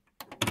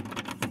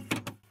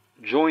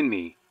Join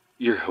me,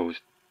 your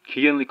host,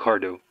 Kian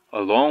Licardo,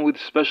 along with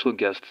special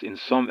guests in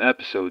some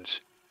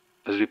episodes,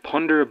 as we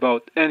ponder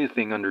about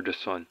anything under the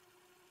sun.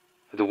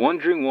 The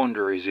Wandering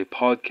Wanderer is a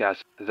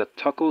podcast that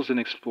tackles and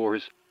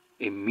explores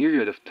a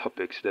myriad of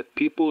topics that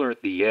people are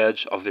at the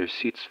edge of their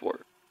seats for,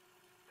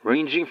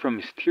 ranging from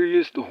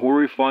mysterious to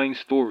horrifying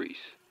stories,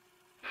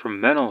 from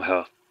mental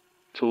health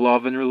to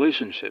love and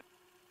relationship,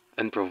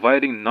 and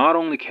providing not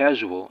only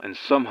casual and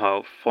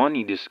somehow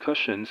funny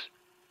discussions,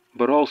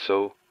 but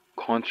also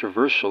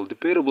controversial,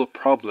 debatable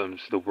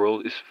problems the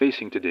world is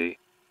facing today.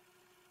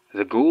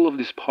 The goal of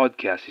this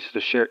podcast is to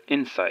share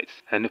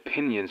insights and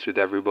opinions with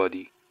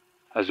everybody,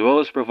 as well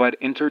as provide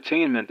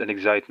entertainment and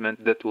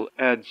excitement that will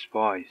add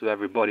spice to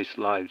everybody's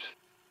lives.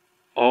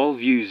 All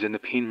views and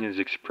opinions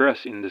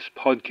expressed in this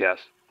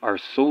podcast are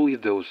solely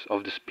those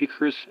of the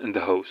speakers and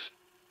the host.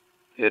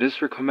 It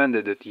is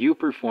recommended that you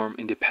perform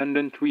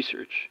independent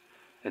research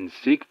and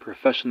seek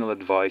professional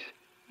advice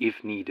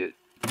if needed.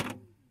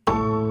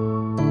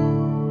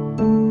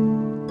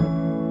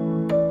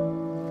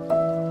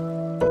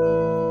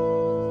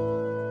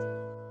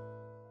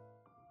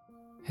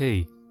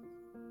 Hey,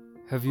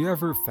 have you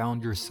ever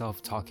found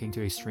yourself talking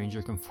to a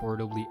stranger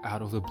comfortably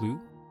out of the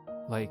blue?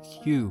 Like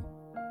you,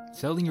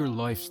 telling your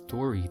life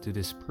story to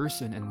this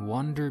person and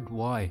wondered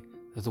why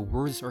the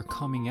words are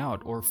coming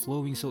out or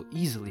flowing so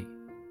easily?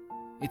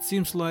 It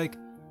seems like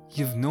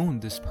you've known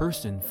this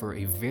person for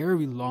a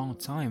very long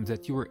time,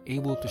 that you were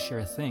able to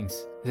share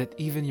things that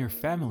even your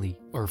family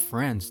or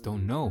friends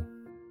don't know.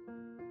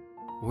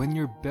 When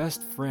your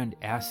best friend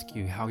asks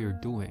you how you're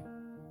doing,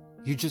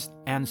 you just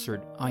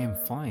answered, "I am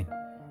fine."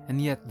 And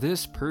yet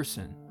this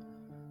person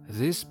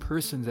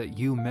that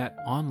you met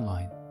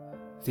online,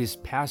 this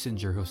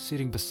passenger who's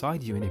sitting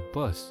beside you in a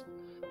bus,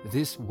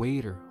 this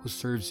waiter who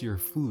serves your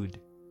food,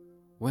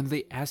 when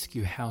they ask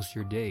you how's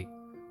your day,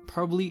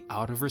 probably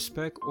out of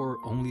respect or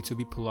only to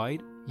be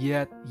polite,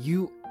 yet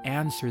you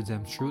answer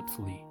them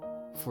truthfully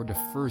for the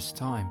first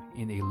time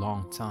in a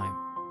long time.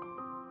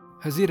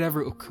 Has it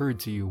ever occurred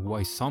to you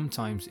why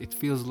sometimes it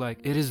feels like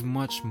it is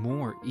much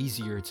more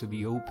easier to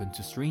be open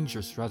to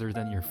strangers rather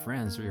than your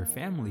friends or your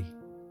family?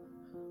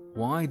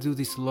 Why do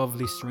these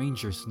lovely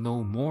strangers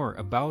know more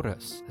about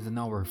us than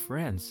our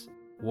friends?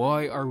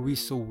 Why are we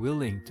so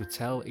willing to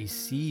tell a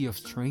sea of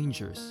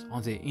strangers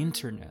on the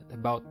internet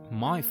about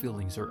my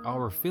feelings or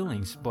our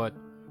feelings, but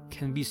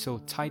can be so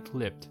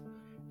tight-lipped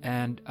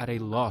and at a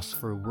loss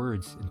for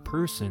words in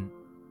person?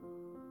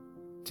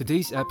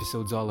 Today's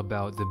episode's all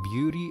about the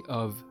beauty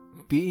of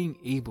being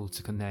able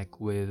to connect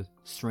with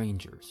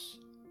strangers.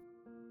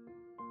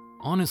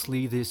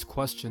 Honestly, this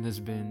question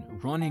has been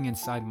running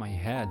inside my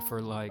head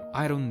for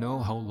I don't know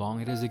how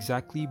long it is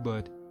exactly,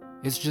 but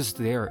it's just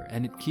there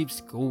and it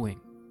keeps going.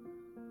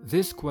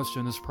 This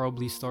question has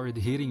probably started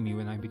hitting me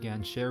when I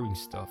began sharing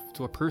stuff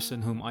to a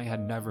person whom I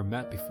had never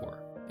met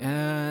before.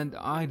 And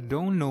I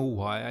don't know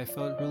why I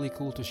felt really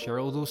cool to share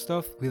all those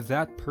stuff with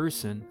that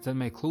person than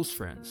my close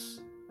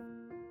friends.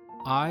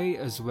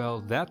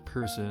 That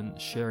person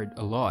shared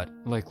a lot,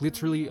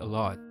 literally a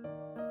lot.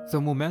 The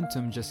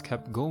momentum just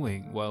kept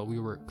going while we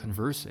were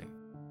conversing.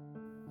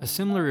 A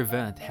similar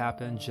event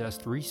happened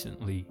just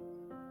recently.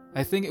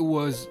 I think it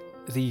was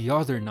the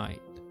other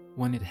night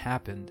when it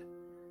happened.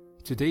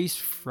 Today's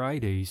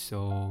Friday,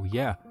 so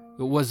yeah,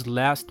 it was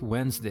last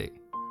Wednesday.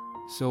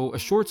 So a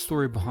short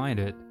story behind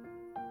it,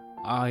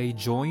 I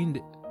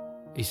joined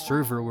a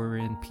server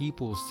wherein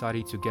people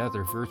study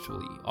together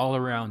virtually all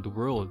around the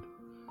world.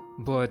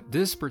 But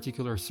this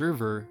particular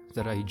server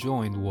that I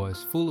joined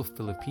was full of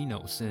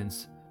Filipinos,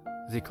 since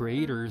the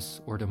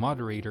creators or the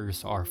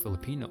moderators are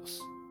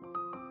Filipinos.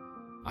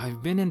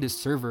 I've been in this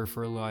server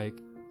for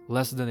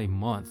less than a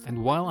month,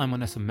 and while I'm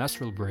on a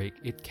semestral break,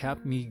 it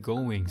kept me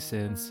going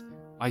since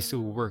I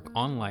still work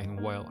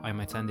online while I'm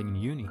attending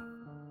uni.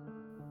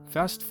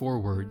 Fast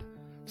forward,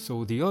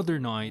 so the other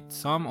night,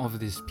 some of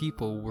these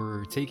people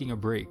were taking a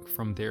break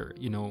from their,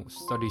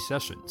 study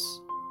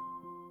sessions.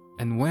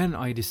 And when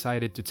I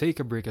decided to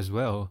take a break as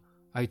well,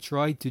 I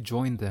tried to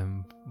join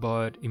them,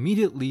 but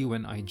immediately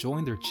when I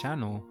joined their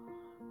channel,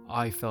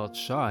 I felt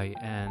shy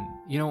and,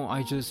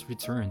 I just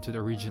returned to the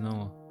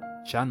original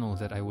channel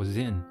that I was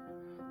in.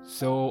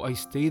 So I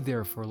stayed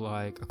there for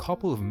a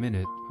couple of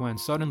minutes when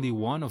suddenly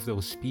one of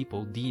those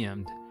people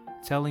DM'd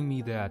telling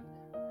me that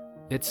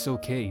it's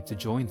okay to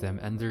join them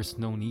and there's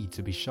no need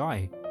to be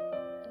shy.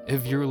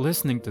 If you're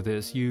listening to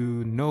this,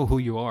 you know who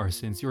you are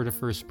since you're the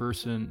first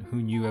person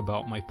who knew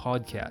about my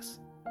podcast.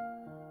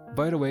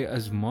 By the way,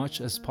 as much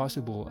as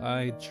possible,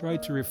 I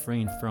tried to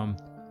refrain from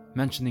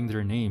mentioning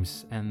their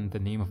names and the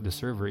name of the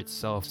server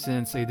itself,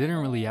 since I didn't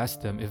really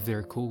ask them if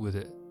they're cool with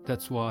it.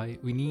 That's why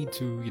we need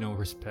to,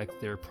 respect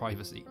their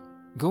privacy.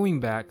 Going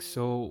back,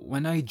 so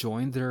when I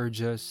joined, there are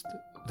just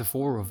the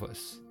four of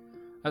us.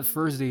 At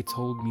first, they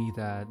told me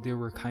that they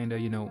were kinda,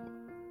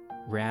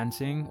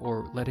 ranting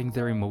or letting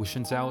their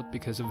emotions out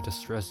because of the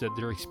stress that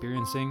they're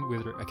experiencing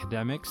with their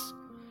academics.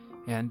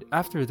 And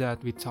after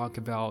that, we talk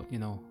about,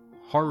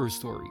 horror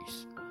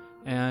stories.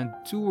 And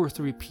 2 or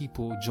 3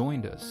 people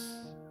joined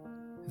us.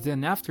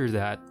 Then after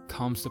that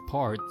comes the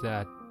part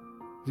that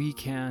we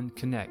can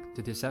connect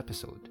to this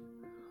episode.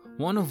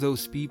 One of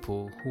those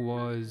people who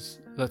was,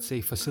 let's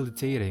say,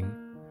 facilitating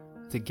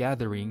the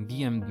gathering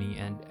DM'd me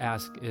and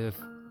asked if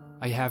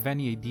I have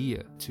any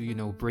idea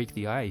to, break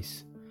the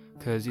ice,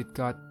 because it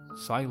got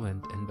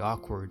silent and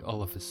awkward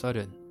all of a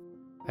sudden.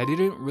 I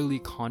didn't really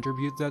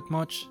contribute that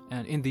much,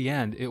 and in the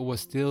end, it was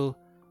still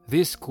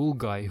this cool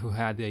guy who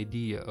had the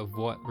idea of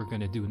what we're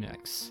gonna do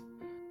next.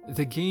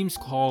 The game's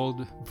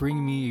called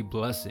Bring Me a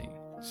Blessing.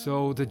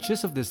 So the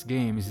gist of this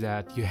game is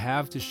that you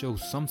have to show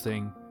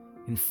something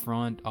in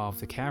front of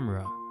the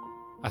camera,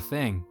 a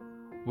thing,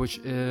 which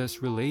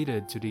is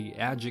related to the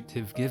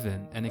adjective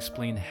given, and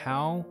explain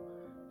how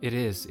it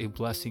is a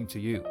blessing to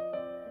you.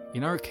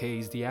 In our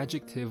case, the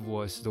adjective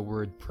was the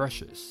word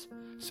precious,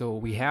 so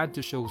we had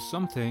to show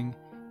something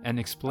and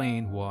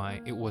explain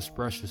why it was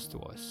precious to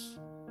us.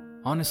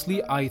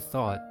 Honestly,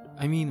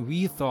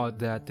 we thought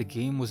that the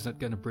game was not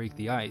gonna break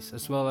the ice,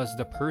 as well as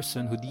the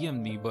person who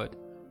DM'd me, but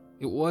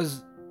it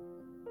was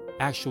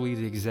actually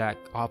the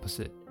exact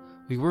opposite.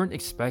 We weren't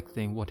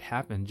expecting what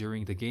happened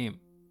during the game.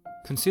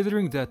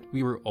 Considering that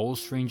we were all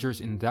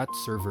strangers in that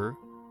server,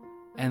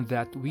 and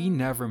that we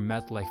never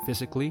met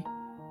physically,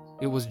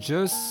 it was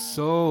just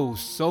so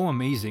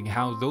amazing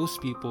how those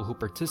people who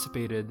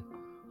participated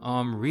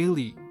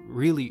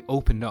really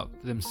opened up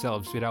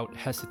themselves without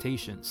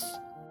hesitations.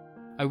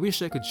 I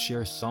wish I could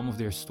share some of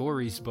their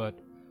stories, but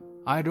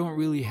I don't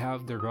really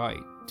have the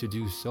right to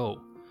do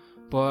so.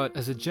 But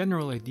as a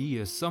general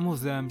idea, some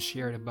of them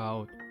shared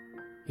about,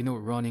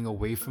 running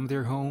away from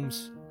their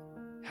homes,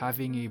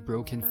 having a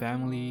broken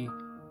family,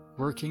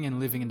 working and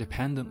living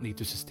independently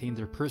to sustain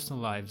their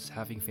personal lives,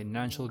 having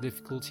financial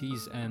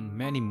difficulties, and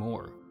many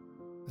more.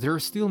 There are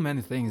still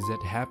many things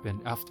that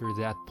happened after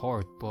that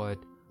part, but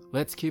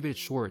let's keep it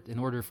short in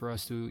order for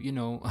us to,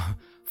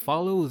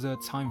 follow the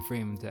time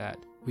frame that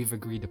we've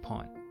agreed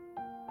upon.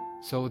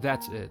 So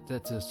that's it.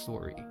 That's the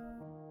story.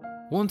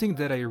 One thing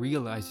that I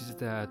realized is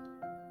that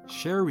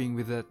sharing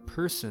with that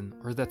person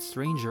or that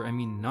stranger,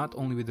 not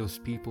only with those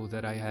people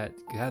that I had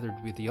gathered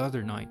with the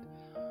other night,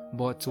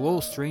 but to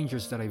all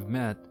strangers that I've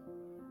met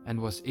and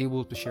was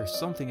able to share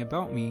something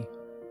about me,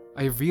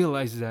 I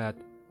realized that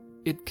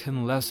it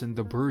can lessen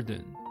the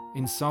burden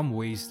in some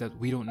ways that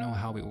we don't know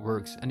how it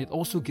works, and it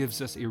also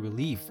gives us a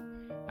relief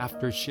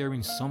after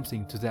sharing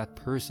something to that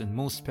person,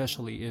 most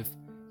especially if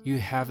you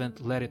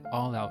haven't let it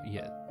all out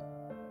yet.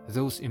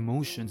 Those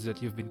emotions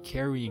that you've been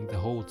carrying the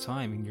whole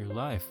time in your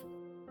life.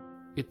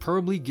 It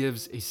probably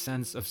gives a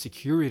sense of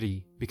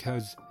security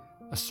because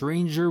a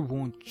stranger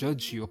won't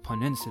judge you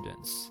upon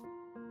incidents.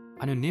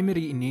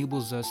 Anonymity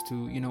enables us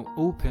to,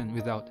 open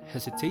without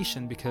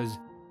hesitation because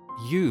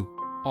you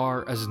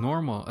are as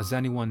normal as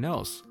anyone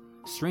else.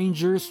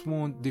 Strangers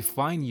won't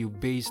define you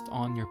based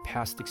on your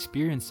past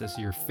experiences,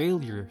 your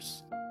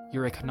failures,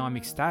 your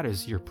economic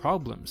status, your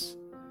problems.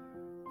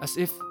 As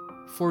if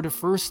for the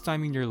first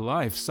time in your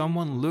life,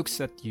 someone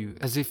looks at you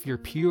as if you're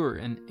pure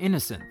and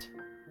innocent.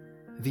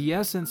 The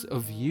essence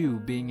of you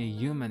being a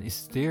human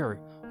is there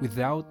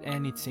without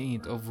any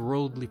taint of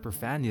worldly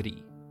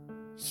profanity.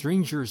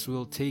 Strangers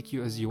will take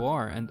you as you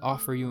are and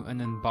offer you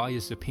an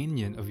unbiased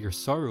opinion of your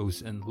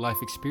sorrows and life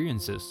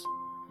experiences.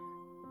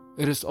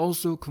 It is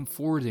also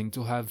comforting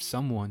to have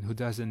someone who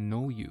doesn't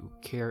know you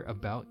care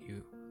about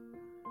you.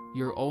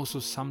 You're also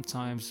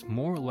sometimes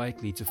more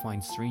likely to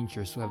find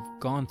strangers who have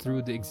gone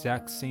through the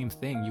exact same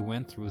thing you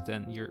went through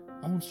than your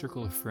own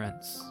circle of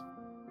friends.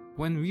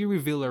 When we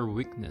reveal our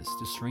weakness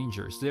to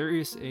strangers, there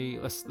is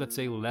let's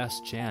say less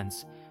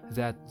chance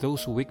that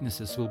those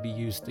weaknesses will be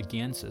used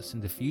against us in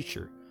the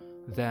future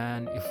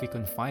than if we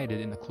confided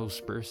in a close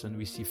person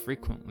we see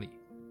frequently.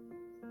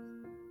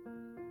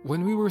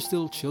 When we were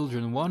still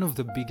children, one of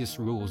the biggest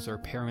rules our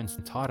parents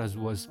taught us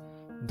was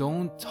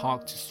don't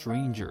talk to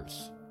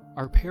strangers.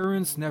 Our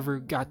parents never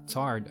got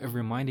tired of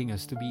reminding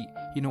us to be,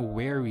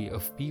 wary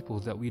of people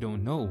that we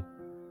don't know.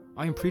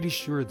 I'm pretty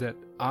sure that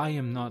I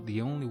am not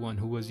the only one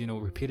who was,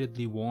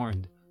 repeatedly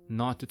warned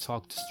not to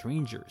talk to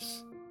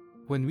strangers.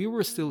 When we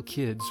were still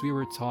kids, we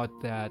were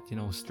taught that,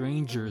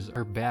 strangers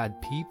are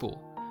bad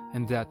people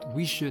and that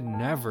we should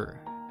never,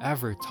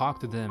 ever talk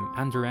to them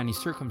under any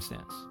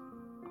circumstance.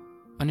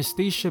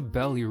 Anastasia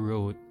Belli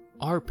wrote,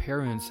 "Our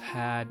parents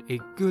had a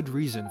good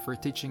reason for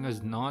teaching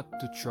us not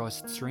to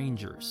trust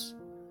strangers.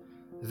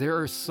 There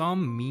are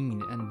some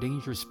mean and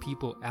dangerous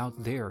people out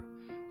there,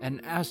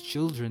 and as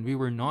children we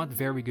were not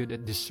very good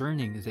at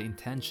discerning the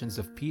intentions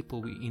of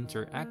people we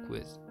interact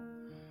with.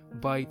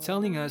 By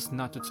telling us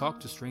not to talk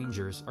to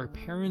strangers, our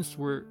parents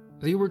were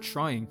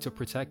trying to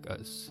protect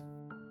us.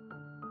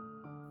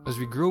 As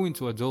we grow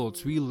into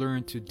adults, we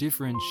learn to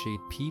differentiate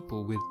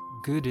people with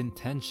good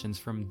intentions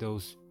from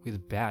those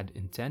with bad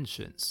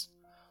intentions.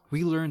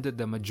 We learn that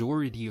the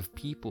majority of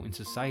people in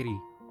society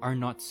are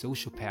not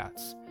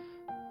sociopaths,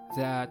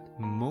 that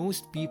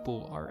most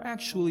people are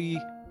actually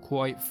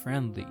quite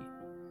friendly.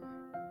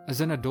 As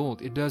an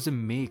adult, it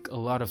doesn't make a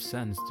lot of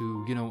sense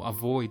to,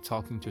 avoid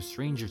talking to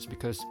strangers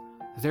because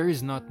there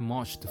is not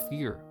much to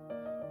fear.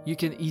 You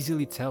can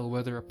easily tell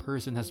whether a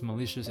person has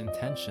malicious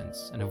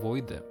intentions and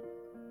avoid them.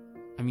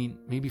 I mean,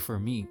 maybe for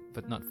me,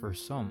 but not for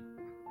some.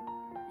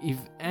 If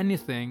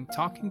anything,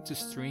 talking to a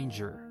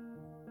stranger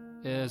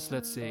is,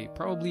 let's say,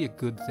 probably a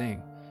good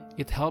thing.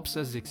 It helps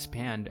us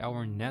expand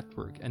our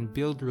network and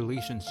build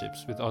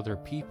relationships with other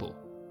people.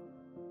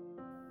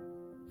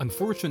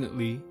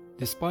 Unfortunately,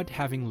 despite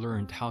having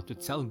learned how to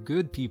tell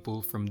good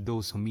people from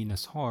those who mean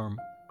us harm,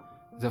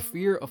 the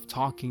fear of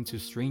talking to a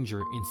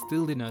stranger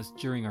instilled in us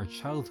during our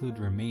childhood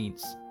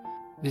remains.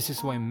 This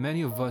is why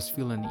many of us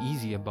feel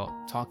uneasy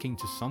about talking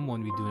to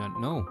someone we do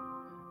not know.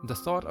 The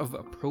thought of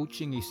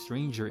approaching a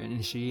stranger and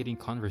initiating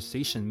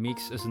conversation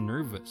makes us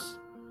nervous.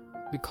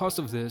 Because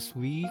of this,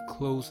 we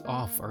close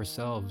off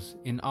ourselves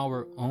in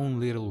our own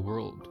little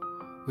world,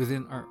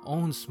 within our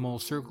own small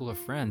circle of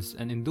friends,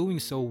 and in doing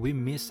so, we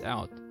miss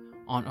out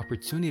on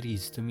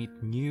opportunities to meet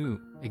new,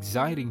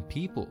 exciting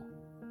people.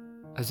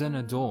 As an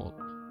adult,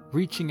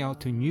 reaching out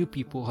to new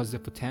people has the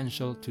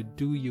potential to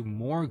do you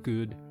more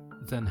good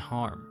than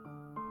harm.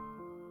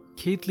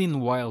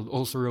 Caitlin Wilde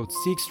also wrote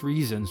 6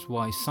 reasons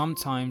why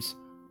sometimes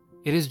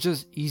it is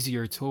just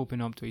easier to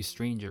open up to a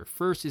stranger.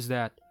 First is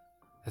that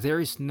there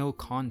is no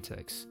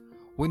context.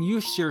 When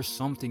you share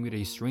something with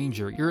a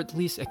stranger, you're at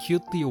least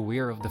acutely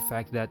aware of the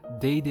fact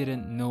that they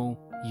didn't know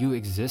you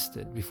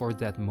existed before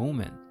that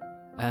moment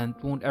and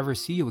won't ever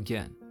see you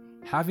again.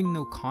 Having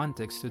no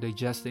context to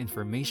digest the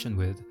information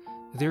with,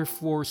 they're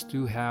forced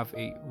to have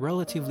a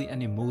relatively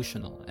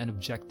unemotional and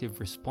objective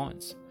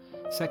response.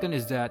 Second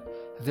is that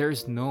there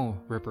is no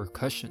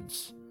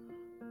repercussions.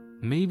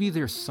 Maybe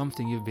there's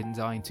something you've been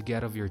dying to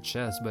get off your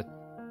chest, but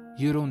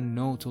you don't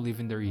know to live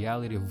in the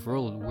reality of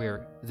world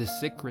where the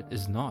secret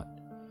is not.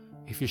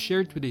 If you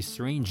share it with a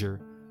stranger,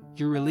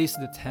 you release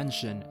the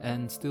tension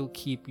and still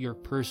keep your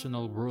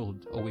personal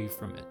world away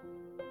from it.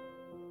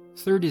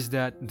 Third is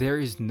that there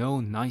is no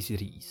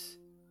niceties.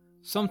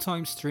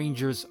 Sometimes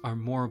strangers are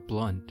more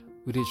blunt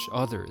with each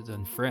other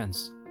than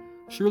friends.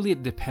 Surely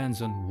it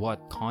depends on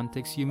what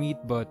context you meet,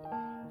 but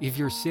if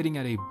you're sitting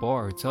at a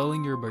bar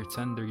telling your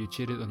bartender you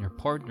cheated on your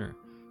partner,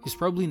 he's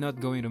probably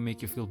not going to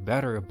make you feel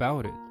better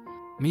about it.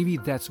 Maybe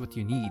that's what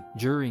you need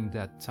during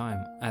that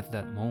time at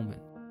that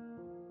moment.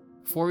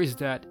 4 is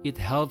that it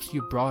helps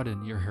you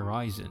broaden your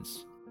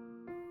horizons.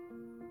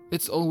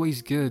 It's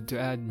always good to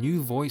add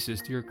new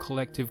voices to your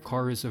collective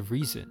chorus of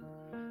reason.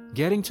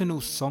 Getting to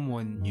know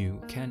someone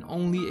new can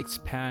only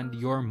expand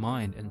your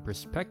mind and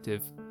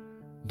perspective.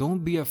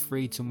 Don't be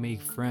afraid to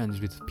make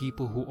friends with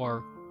people who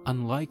are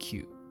unlike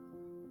you.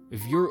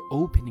 If you're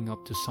opening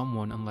up to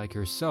someone unlike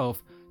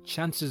yourself,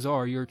 chances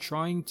are you're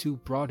trying to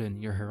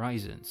broaden your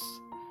horizons.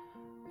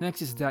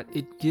 Next is that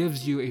it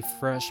gives you a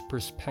fresh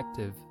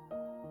perspective.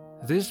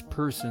 This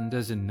person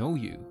doesn't know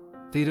you.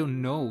 They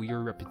don't know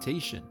your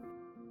reputation.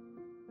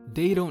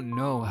 They don't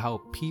know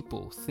how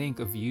people think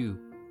of you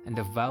and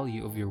the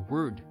value of your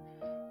word.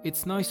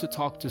 It's nice to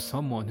talk to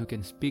someone who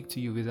can speak to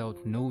you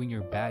without knowing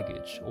your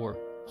baggage or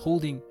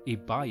holding a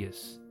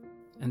bias.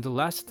 And the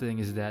last thing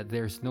is that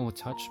there's no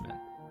attachment.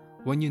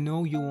 When you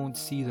know you won't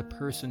see the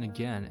person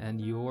again and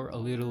you're a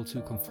little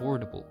too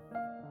comfortable,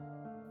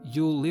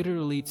 you'll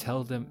literally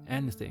tell them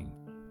anything.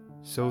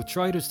 So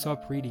try to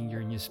stop reading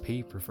your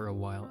newspaper for a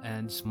while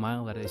and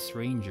smile at a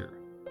stranger.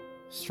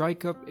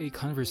 Strike up a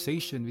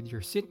conversation with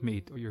your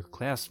seatmate or your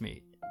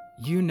classmate.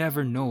 You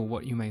never know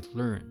what you might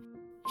learn.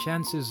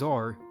 Chances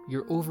are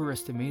you're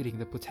overestimating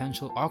the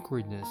potential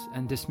awkwardness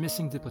and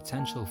dismissing the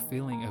potential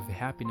feeling of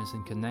happiness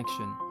and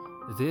connection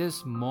these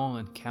small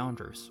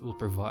encounters will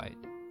provide.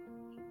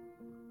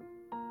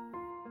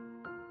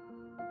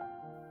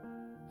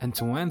 And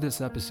to end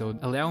this episode,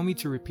 allow me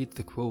to repeat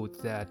the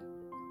quote that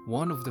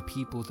one of the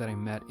people that I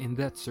met in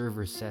that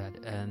server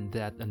said, and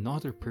that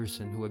another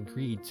person who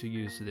agreed to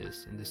use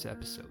this in this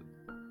episode.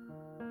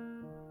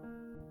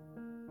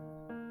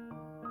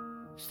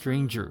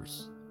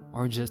 Strangers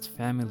are just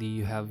family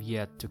you have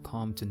yet to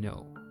come to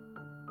know.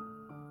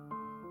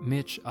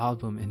 Mitch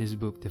Albom in his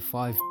book The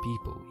 5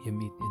 People You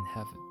Meet in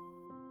Heaven.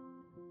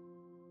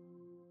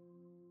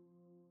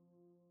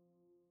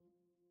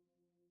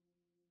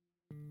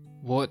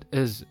 What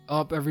is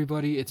up,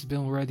 everybody? It's been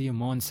already a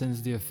month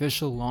since the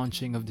official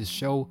launching of this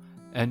show,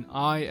 and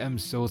I am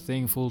so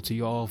thankful to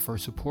you all for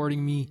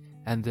supporting me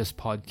and this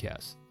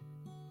podcast.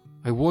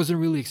 I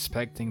wasn't really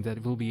expecting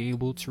that we'll be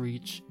able to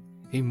reach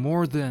a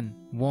more than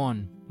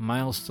one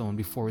milestone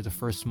before the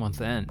first month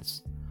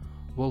ends.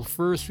 Well,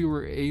 first we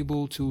were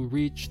able to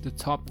reach the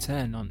top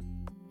 10 on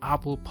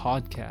Apple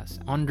Podcasts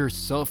under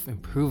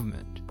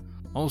self-improvement.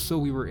 Also,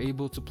 we were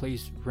able to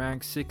place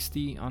rank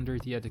 60 under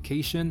the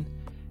education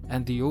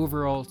and the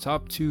overall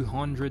top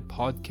 200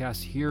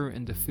 podcasts here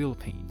in the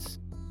Philippines.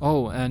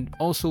 Oh, and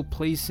also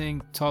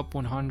placing top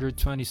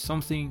 120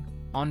 something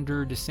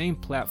under the same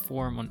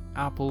platform on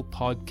Apple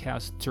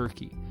Podcast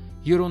Turkey.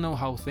 You don't know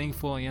how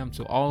thankful I am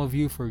to all of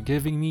you for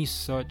giving me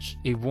such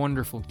a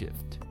wonderful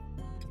gift.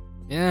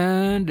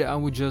 And I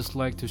would just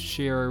like to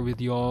share with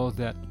y'all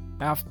that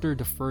after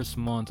the first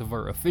month of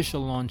our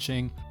official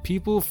launching,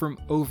 people from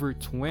over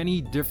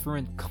 20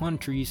 different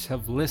countries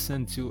have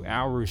listened to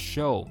our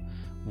show.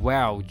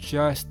 Wow,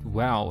 just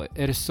wow.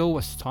 It is so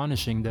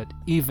astonishing that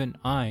even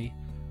I,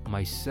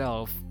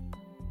 myself,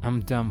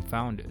 am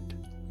dumbfounded.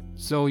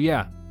 So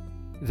yeah,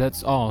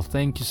 that's all.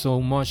 Thank you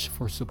so much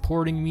for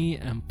supporting me,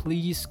 and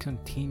please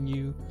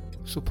continue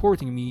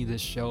supporting me,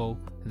 this show,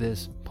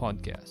 this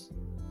podcast.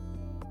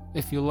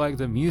 If you like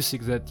the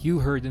music that you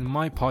heard in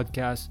my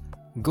podcast,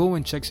 go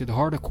and check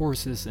Siddhartha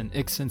Courses and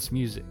Ixen's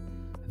music.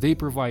 They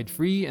provide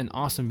free and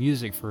awesome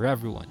music for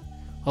everyone.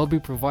 I'll be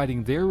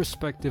providing their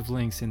respective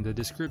links in the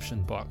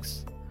description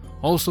box.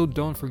 Also,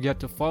 don't forget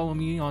to follow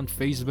me on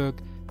Facebook,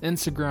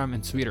 Instagram,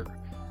 and Twitter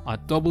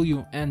at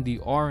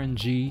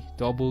WNDRNG,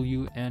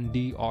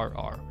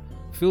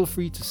 Feel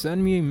free to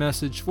send me a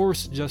message for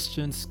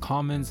suggestions,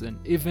 comments, and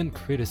even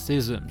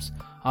criticisms.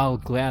 I'll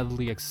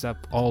gladly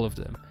accept all of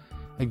them.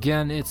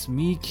 Again, it's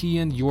me,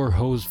 Kian, your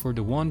host for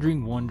The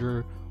Wandering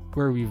Wanderer,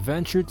 where we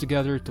venture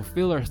together to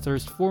fill our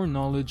thirst for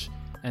knowledge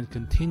and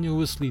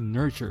continuously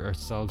nurture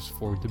ourselves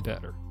for the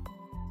better.